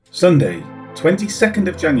Sunday, 22nd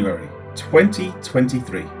of January,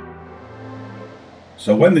 2023.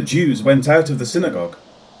 So when the Jews went out of the synagogue,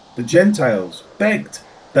 the Gentiles begged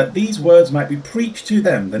that these words might be preached to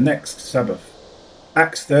them the next Sabbath.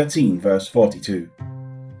 Acts 13 verse 42.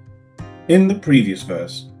 In the previous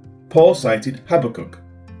verse, Paul cited Habakkuk,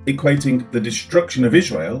 equating the destruction of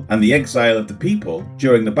Israel and the exile of the people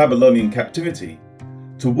during the Babylonian captivity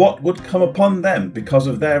to what would come upon them because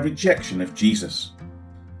of their rejection of Jesus.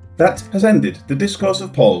 That has ended the discourse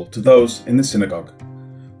of Paul to those in the synagogue.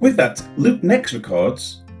 With that, Luke next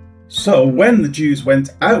records, "So when the Jews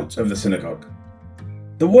went out of the synagogue."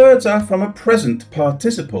 The words are from a present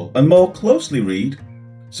participle and more closely read,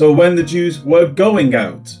 "So when the Jews were going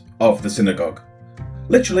out of the synagogue."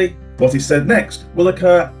 Literally, what is said next will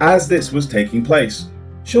occur as this was taking place,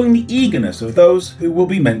 showing the eagerness of those who will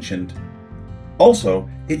be mentioned. Also,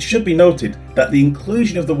 it should be noted that the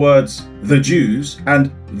inclusion of the words "the Jews" and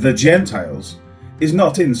 "the Gentiles" is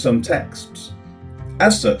not in some texts.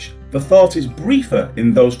 As such, the thought is briefer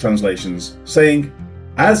in those translations, saying,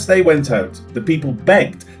 "As they went out, the people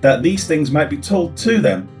begged that these things might be told to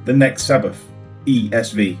them the next Sabbath."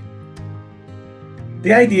 ESV.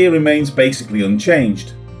 The idea remains basically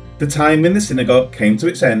unchanged. The time in the synagogue came to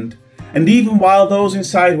its end, and even while those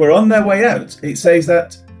inside were on their way out, it says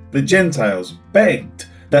that the Gentiles begged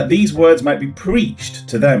that these words might be preached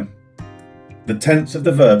to them. The tense of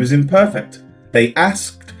the verb is imperfect. They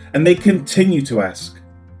asked, and they continue to ask.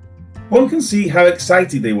 One can see how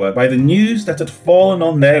excited they were by the news that had fallen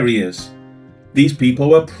on their ears. These people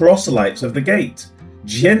were proselytes of the gate,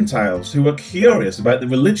 Gentiles who were curious about the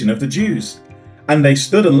religion of the Jews, and they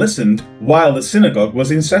stood and listened while the synagogue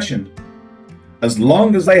was in session. As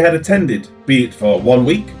long as they had attended, be it for 1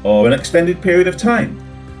 week or an extended period of time,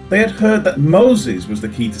 they had heard that Moses was the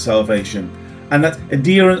key to salvation, and that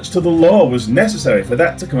adherence to the law was necessary for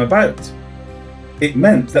that to come about. It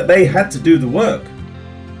meant that they had to do the work.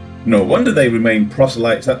 No wonder they remained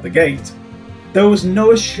proselytes at the gate. There was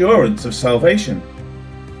no assurance of salvation.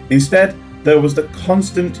 Instead, there was the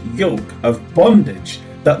constant yoke of bondage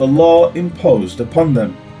that the law imposed upon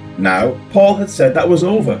them. Now, Paul had said that was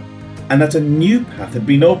over, and that a new path had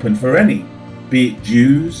been opened for any, be it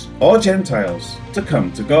Jews or Gentiles, to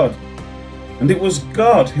come to God. And it was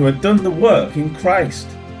God who had done the work in Christ.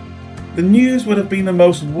 The news would have been the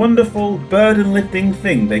most wonderful, burden-lifting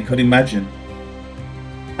thing they could imagine.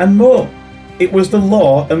 And more, it was the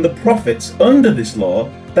law and the prophets under this law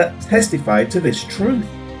that testified to this truth.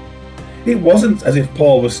 It wasn't as if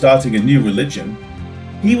Paul was starting a new religion.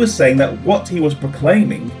 He was saying that what he was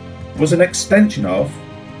proclaiming was an extension of,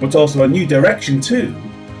 but also a new direction to,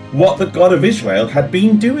 what the God of Israel had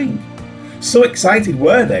been doing. So excited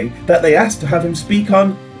were they that they asked to have him speak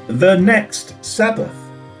on the next Sabbath.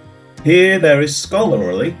 Here there is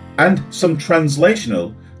scholarly and some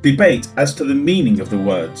translational debate as to the meaning of the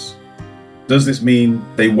words. Does this mean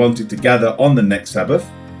they wanted to gather on the next Sabbath,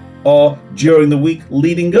 or during the week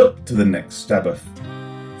leading up to the next Sabbath?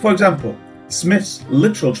 For example, Smith's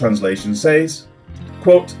literal translation says,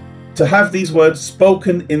 quote, "to have these words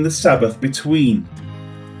spoken in the Sabbath between,"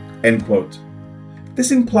 end quote. This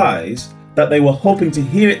implies that they were hoping to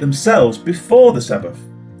hear it themselves before the Sabbath.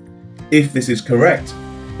 If this is correct,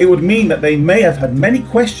 it would mean that they may have had many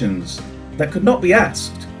questions that could not be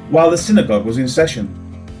asked while the synagogue was in session.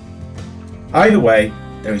 Either way,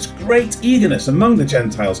 there is great eagerness among the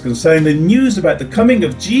Gentiles concerning the news about the coming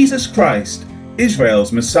of Jesus Christ,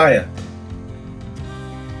 Israel's Messiah.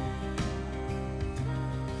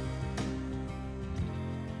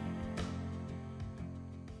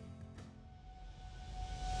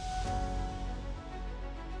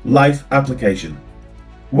 Life application.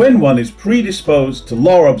 When one is predisposed to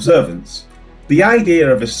law observance, the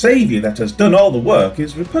idea of a saviour that has done all the work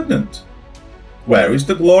is repugnant. Where is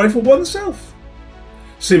the glory for oneself?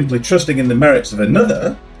 Simply trusting in the merits of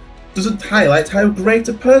another doesn't highlight how great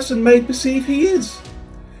a person may perceive he is.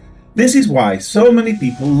 This is why so many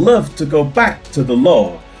people love to go back to the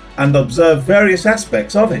law and observe various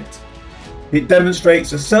aspects of it. It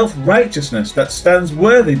demonstrates a self-righteousness that stands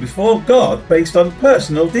worthy before God based on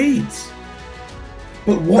personal deeds.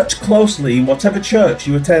 But watch closely in whatever church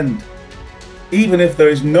you attend. Even if there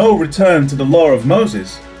is no return to the law of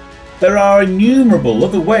Moses, there are innumerable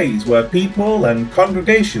other ways where people and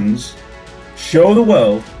congregations show the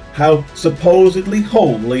world how supposedly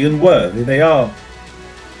holy and worthy they are.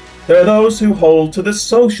 There are those who hold to the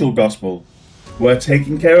social gospel, where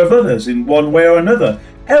taking care of others in one way or another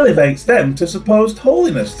elevates them to supposed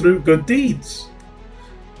holiness through good deeds.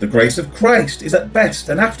 The grace of Christ is at best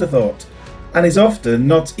an afterthought, and is often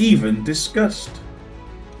not even discussed.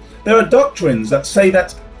 There are doctrines that say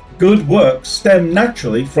that good works stem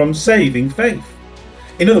naturally from saving faith.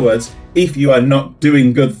 In other words, if you are not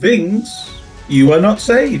doing good things, you are not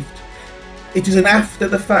saved. It is an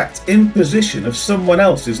after-the-fact imposition of someone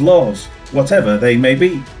else's laws, whatever they may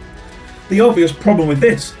be. The obvious problem with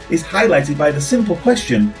this is highlighted by the simple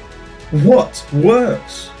question, what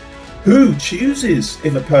works? Who chooses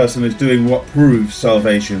if a person is doing what proves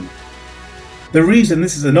salvation? The reason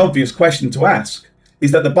this is an obvious question to ask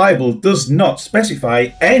is that the Bible does not specify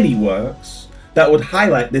any works that would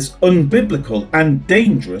highlight this unbiblical and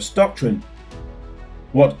dangerous doctrine.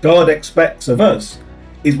 What God expects of us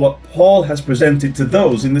is what Paul has presented to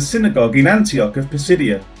those in the synagogue in Antioch of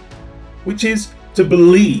Pisidia, which is to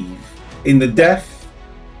believe in the death,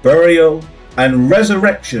 burial, and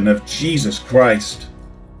resurrection of Jesus Christ.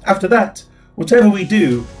 After that, whatever we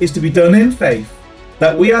do is to be done in faith,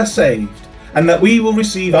 that we are saved, and that we will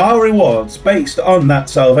receive our rewards based on that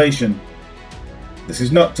salvation. This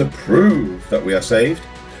is not to prove that we are saved.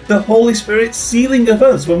 The Holy Spirit's sealing of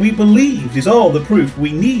us when we believe is all the proof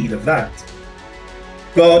we need of that.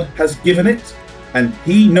 God has given it, and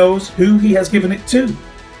He knows who He has given it to.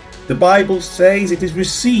 The Bible says it is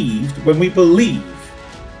received when we believe,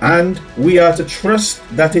 and we are to trust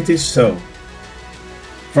that it is so.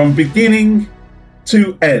 From beginning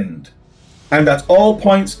to end, and at all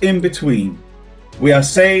points in between, we are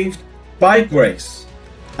saved by grace,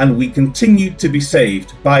 and we continue to be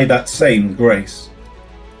saved by that same grace.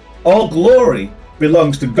 All glory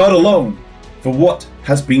belongs to God alone for what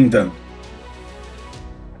has been done.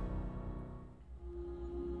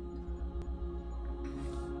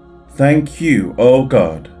 Thank you, O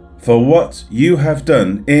God, for what you have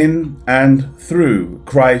done in and through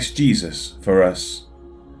Christ Jesus for us.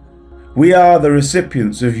 We are the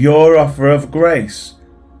recipients of your offer of grace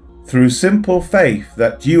through simple faith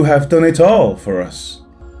that you have done it all for us.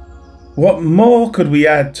 What more could we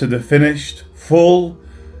add to the finished, full,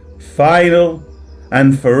 final,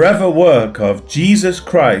 and forever work of Jesus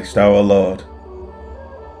Christ our Lord?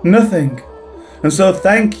 Nothing. And so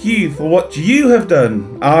thank you for what you have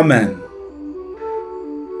done. Amen.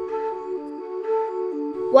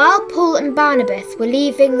 While Paul and Barnabas were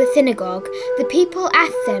leaving the synagogue, the people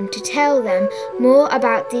asked them to tell them more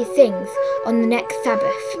about these things on the next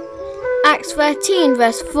Sabbath. Acts 13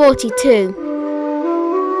 verse 42.